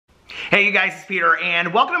Hey you guys, it's Peter,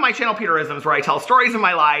 and welcome to my channel, Peterisms, where I tell stories of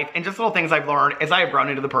my life and just little things I've learned as I have grown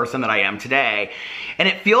into the person that I am today. And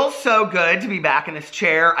it feels so good to be back in this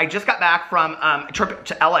chair. I just got back from a trip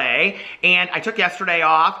to LA, and I took yesterday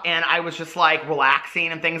off, and I was just like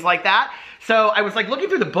relaxing and things like that. So I was like looking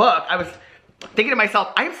through the book. I was thinking to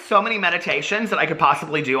myself, I have so many meditations that I could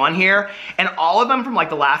possibly do on here, and all of them from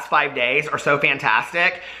like the last 5 days are so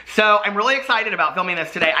fantastic. So I'm really excited about filming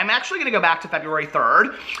this today. I'm actually going to go back to February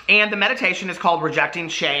 3rd, and the meditation is called Rejecting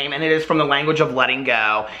Shame, and it is from the language of letting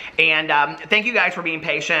go. And thank you guys for being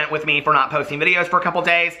patient with me for not posting videos for a couple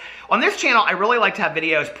days. On this channel, I really like to have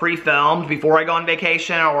videos pre-filmed before I go on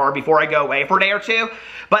vacation or before I go away for a day or two,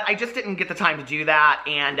 but I just didn't get the time to do that,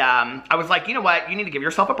 and I was like, you know what, you need to give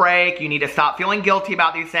yourself a break, you need to stop feeling guilty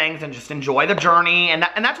about these things and just enjoy the journey, and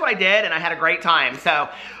that's what I did, and I had a great time. So,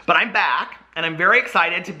 but I'm back, and I'm very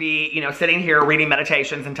excited to be, sitting here reading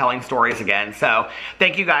meditations and telling stories again. So,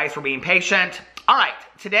 thank you guys for being patient. All right,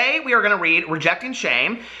 today we are going to read Rejecting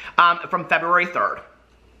Shame from February 3rd.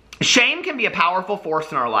 Shame can be a powerful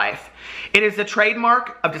force in our life. It is the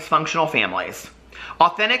trademark of dysfunctional families.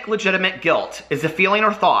 Authentic, legitimate guilt is the feeling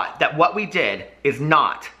or thought that what we did is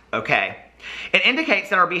not okay. It indicates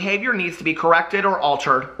that our behavior needs to be corrected or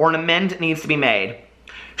altered, or an amend needs to be made.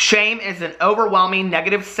 Shame is an overwhelming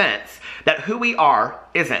negative sense that who we are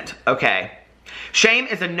isn't okay. Shame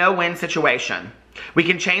is a no-win situation. We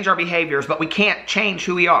can change our behaviors, but we can't change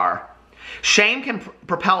who we are. Shame can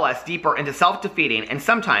propel us deeper into self-defeating and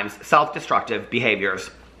sometimes self-destructive behaviors.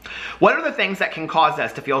 What are the things that can cause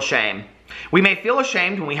us to feel shame? We may feel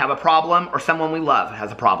ashamed when we have a problem or someone we love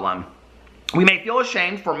has a problem. We may feel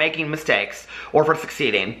ashamed for making mistakes or for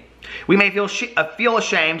succeeding. We may feel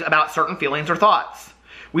ashamed about certain feelings or thoughts.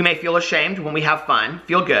 We may feel ashamed when we have fun,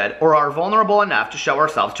 feel good, or are vulnerable enough to show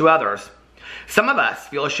ourselves to others. Some of us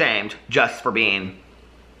feel ashamed just for being.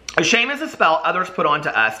 Shame is a spell others put onto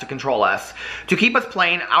us to control us, to keep us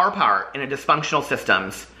playing our part in a dysfunctional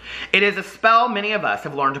systems. It is a spell many of us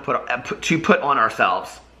have learned to put on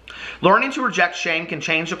ourselves. Learning to reject shame can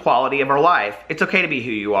change the quality of our life. It's okay to be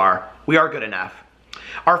who you are. We are good enough.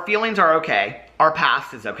 Our feelings are okay. Our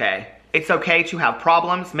past is okay. It's okay to have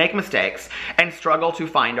problems, make mistakes, and struggle to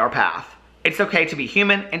find our path. It's okay to be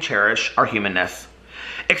human and cherish our humanness.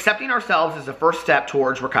 Accepting ourselves is the first step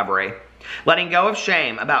towards recovery. Letting go of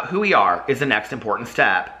shame about who we are is the next important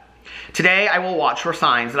step. Today, I will watch for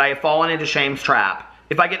signs that I have fallen into shame's trap.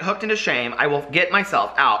 If I get hooked into shame, I will get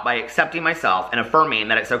myself out by accepting myself and affirming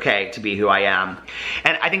that it's okay to be who I am.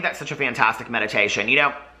 And I think that's such a fantastic meditation.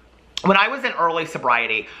 When I was in early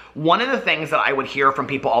sobriety, one of the things that I would hear from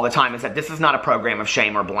people all the time is that this is not a program of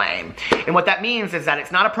shame or blame. And what that means is that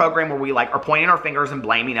it's not a program where we are pointing our fingers and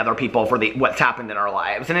blaming other people for what's happened in our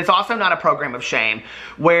lives. And it's also not a program of shame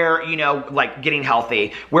where, like getting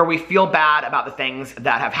healthy, where we feel bad about the things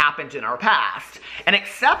that have happened in our past. And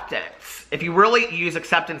acceptance, if you really use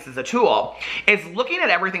acceptance as a tool, is looking at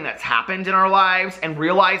everything that's happened in our lives and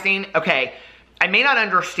realizing, okay, I may not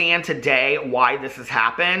understand today why this has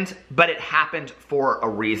happened, but it happened for a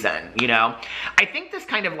reason, I think this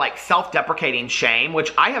kind of like self-deprecating shame,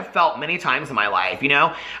 which I have felt many times in my life,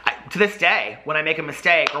 to this day, when I make a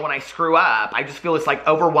mistake or when I screw up, I just feel this like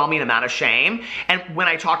overwhelming amount of shame. And when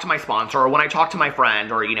I talk to my sponsor or when I talk to my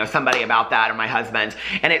friend or, somebody about that or my husband,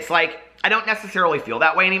 and it's like, I don't necessarily feel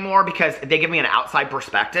that way anymore because they give me an outside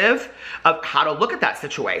perspective of how to look at that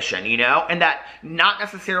situation, and that not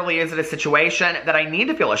necessarily is it a situation that I need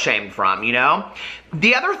to feel ashamed from,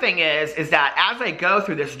 The other thing is that as I go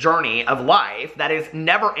through this journey of life that is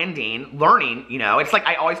never ending, learning, it's like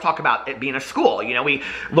I always talk about it being a school, we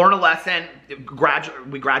learn a lesson,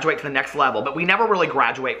 we graduate to the next level, but we never really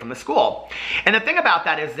graduate from the school. And the thing about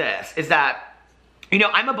that is this, is that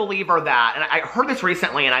I'm a believer that, and I heard this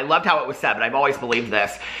recently and I loved how it was said, but I've always believed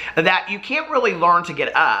this, that you can't really learn to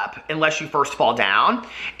get up unless you first fall down.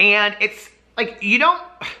 And it's like,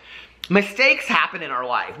 mistakes happen in our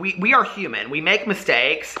life. We are human. We make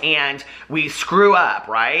mistakes and we screw up,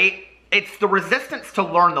 right? It's the resistance to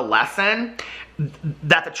learn the lesson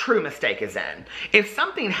that the true mistake is in. If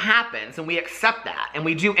something happens and we accept that and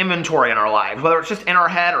we do inventory in our lives, whether it's just in our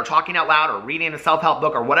head or talking out loud or reading a self-help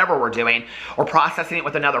book or whatever we're doing or processing it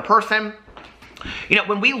with another person,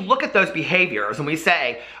 when we look at those behaviors and we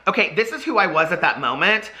say, okay, this is who I was at that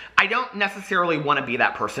moment, I don't necessarily want to be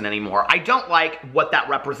that person anymore. I don't like what that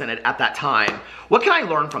represented at that time. What can I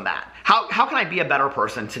learn from that? How can I be a better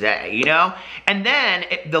person today, And then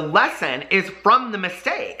the lesson is from the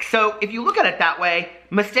mistake. So if you look at it that way,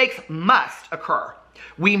 mistakes must occur.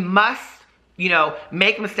 We must you know,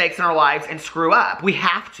 make mistakes in our lives and screw up. We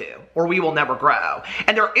have to, or we will never grow.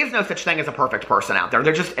 And there is no such thing as a perfect person out there.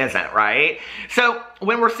 There just isn't, right? So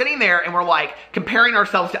when we're sitting there and we're like comparing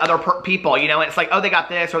ourselves to other people, you know, and it's like, oh, they got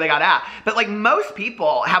this or they got that. But like most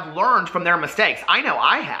people have learned from their mistakes. I know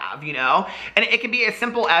I have, you know, and it can be as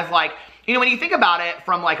simple as like, you know, when you think about it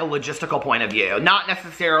from like a logistical point of view, not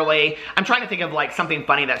necessarily, I'm trying to think of like something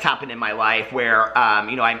funny that's happened in my life where,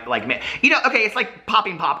 you know, I'm like, you know, okay, it's like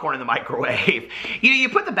popping popcorn in the microwave. You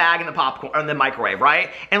put the bag in the popcorn, in the microwave,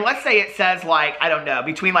 right? And let's say it says like, I don't know,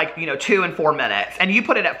 between like, you know, 2 and 4 minutes, and you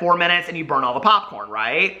put it at 4 minutes and you burn all the popcorn,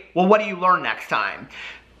 right? Well, what do you learn next time?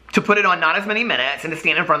 To put it on not as many minutes and to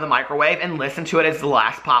stand in front of the microwave and listen to it as the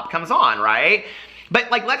last pop comes on, right? But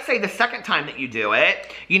like, let's say the second time that you do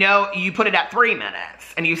it, you know, you put it at 3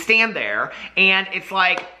 minutes and you stand there and it's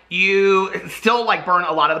like, you still like burn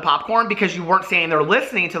a lot of the popcorn because you weren't standing there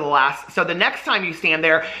listening to the last. So the next time you stand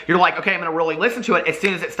there, you're like, okay, I'm gonna really listen to it. As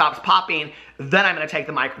soon as it stops popping, then I'm gonna take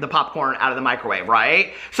the popcorn out of the microwave,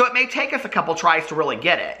 right? So it may take us a couple tries to really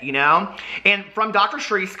get it, you know? And from Dr.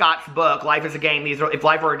 Sheree Scott's book, Life is a Game, if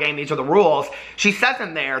life were a game, these are the rules, she says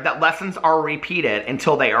in there that lessons are repeated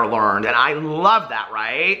until they are learned. And I love that,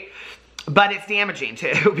 right? But it's damaging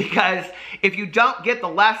too, because if you don't get the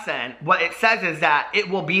lesson, what it says is that it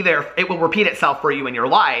will be there, it will repeat itself for you in your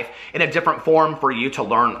life in a different form for you to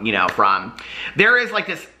learn, you know, from. There is like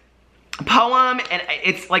this poem, and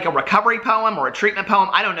it's like a recovery poem or a treatment poem.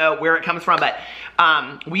 I don't know where it comes from, but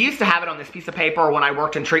we used to have it on this piece of paper when I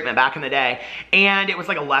worked in treatment back in the day, and it was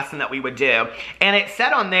like a lesson that we would do. And it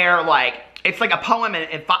said on there, like, it's like a poem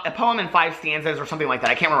in 5 stanzas or something like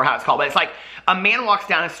that. I can't remember how it's called, but it's like a man walks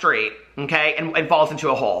down a street, okay, and falls into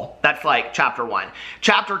a hole. That's like chapter 1.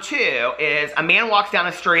 Chapter 2 is a man walks down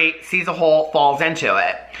a street, sees a hole, falls into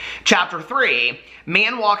it. Chapter 3,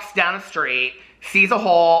 man walks down a street, sees a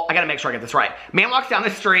hole. I gotta make sure I get this right. Man walks down the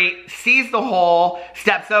street, sees the hole,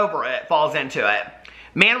 steps over it, falls into it.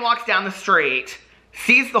 Man walks down the street,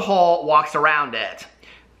 sees the hole, walks around it.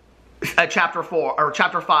 Chapter 4 or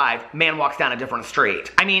chapter 5, man walks down a different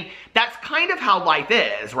street. I mean, that's kind of how life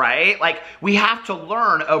is, right? Like, we have to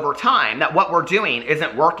learn over time that what we're doing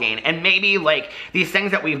isn't working, and maybe like these things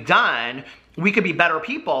that we've done, we could be better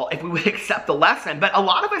people if we would accept the lesson. But a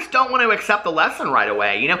lot of us don't want to accept the lesson right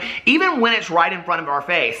away, you know? Even when it's right in front of our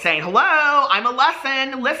face, saying, hello, I'm a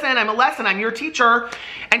lesson, listen, I'm a lesson, I'm your teacher.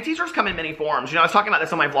 And teachers come in many forms. You know, I was talking about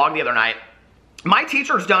this on my vlog the other night. My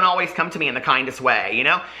teachers don't always come to me in the kindest way, you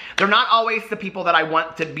know? They're not always the people that I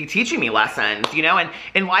want to be teaching me lessons, you know? And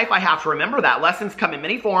in life, I have to remember that. Lessons come in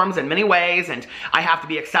many forms, in many ways, and I have to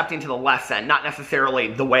be accepting to the lesson, not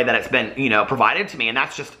necessarily the way that it's been, you know, provided to me, and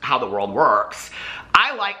that's just how the world works.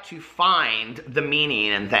 I like to find the meaning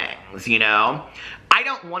in things, you know? I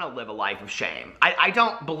don't want to live a life of shame. I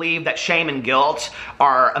don't believe that shame and guilt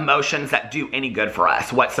are emotions that do any good for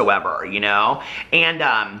us whatsoever, you know?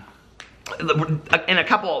 And, in a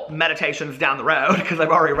couple meditations down the road, because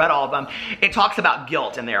I've already read all of them, it talks about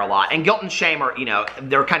guilt in there a lot. And guilt and shame are, you know,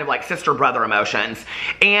 they're kind of like sister-brother emotions.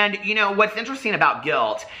 And, you know, what's interesting about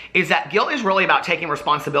guilt is that guilt is really about taking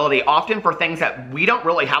responsibility, often for things that we don't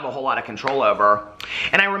really have a whole lot of control over.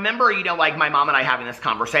 And I remember, you know, like my mom and I having this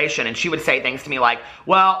conversation, and she would say things to me like,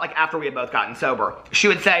 well, like after we had both gotten sober, she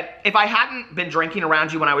would say, if I hadn't been drinking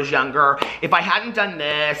around you when I was younger, if I hadn't done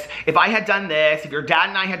this, if I had done this, if your dad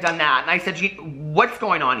and I had done that, and I said, what's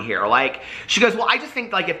going on here? Like, she goes, well, I just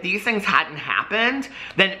think like if these things hadn't happened,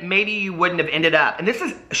 then maybe you wouldn't have ended up. And this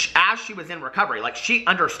is as she was in recovery. Like, she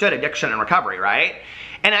understood addiction and recovery, right?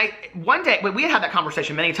 And one day, we had that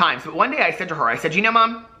conversation many times, but one day I said to her, I said, you know,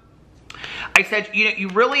 Mom, I said, you know, you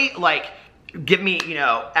really like give me, you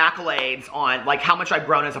know, accolades on like how much I've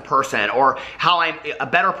grown as a person, or how I'm a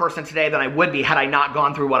better person today than I would be had I not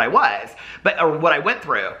gone through what I was, or what I went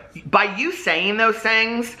through. By you saying those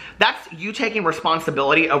things, that's you taking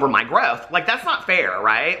responsibility over my growth. Like, that's not fair,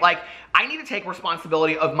 right? Like, I need to take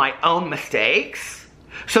responsibility of my own mistakes,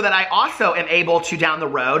 so that I also am able to, down the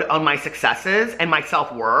road, own my successes and my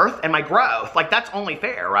self-worth and my growth. Like, that's only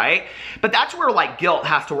fair, right? But that's where, like, guilt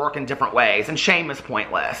has to work in different ways, and shame is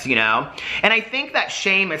pointless, you know? And I think that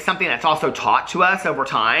shame is something that's also taught to us over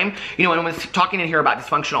time. You know, when I was talking in here about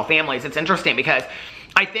dysfunctional families, it's interesting because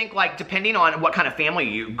I think, like, depending on what kind of family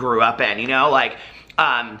you grew up in, you know, like,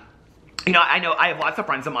 you know, I have lots of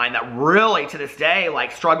friends of mine that really, to this day,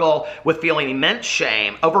 like, struggle with feeling immense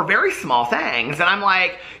shame over very small things. And I'm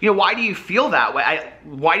like, you know, why do you feel that way?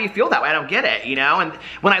 why do you feel that way? I don't get it, you know? And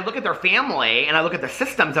when I look at their family and I look at the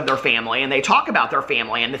systems of their family and they talk about their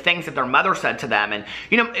family and the things that their mother said to them, and,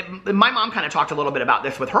 you know, my mom kind of talked a little bit about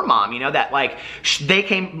this with her mom, you know, that like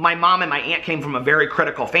my mom and my aunt came from a very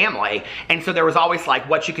critical family. And so there was always like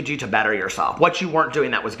what you could do to better yourself, what you weren't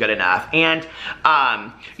doing that was good enough. And,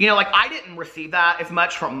 you know, like I didn't receive that as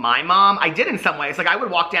much from my mom. I did in some ways. Like I would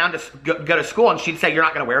walk down to go to school and she'd say, "You're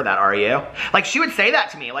not going to wear that, are you?" Like she would say that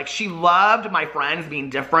to me. Like she loved my friends being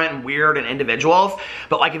different and weird and individuals.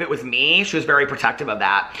 But like if it was me, she was very protective of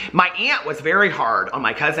that. My aunt was very hard on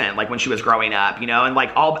my cousin, like when she was growing up, you know, and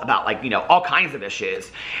like all about like, you know, all kinds of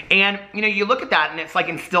issues. And, you know, you look at that and it's like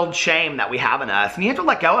instilled shame that we have in us. And you have to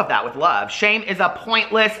let go of that with love. Shame is a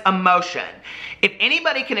pointless emotion. If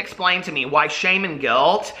anybody can explain to me why shame and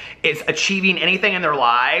guilt is achieving anything in their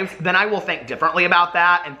lives, then I will think differently about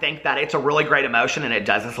that and think that it's a really great emotion and it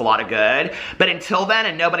does us a lot of good. But until then,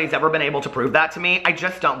 and nobody's ever been able to prove that to me, I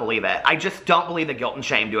just don't believe it. I just don't believe that guilt and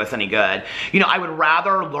shame do us any good. You know, I would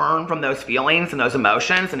rather learn from those feelings and those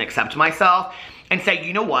emotions and accept myself and say,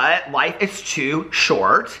 you know what, life is too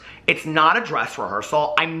short. It's not a dress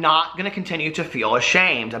rehearsal. I'm not going to continue to feel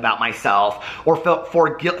ashamed about myself or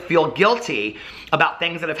feel guilty about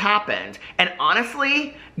things that have happened. And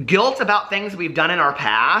honestly, guilt about things we've done in our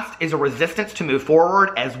past is a resistance to move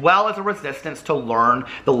forward as well as a resistance to learn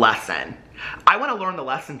the lesson. I want to learn the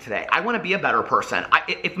lesson today. I want to be a better person.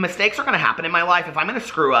 If mistakes are going to happen in my life, if I'm going to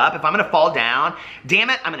screw up, if I'm going to fall down, damn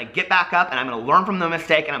it, I'm going to get back up and I'm going to learn from the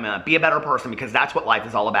mistake and I'm going to be a better person because that's what life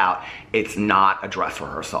is all about. It's not a dress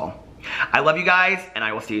rehearsal. I love you guys and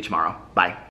I will see you tomorrow. Bye.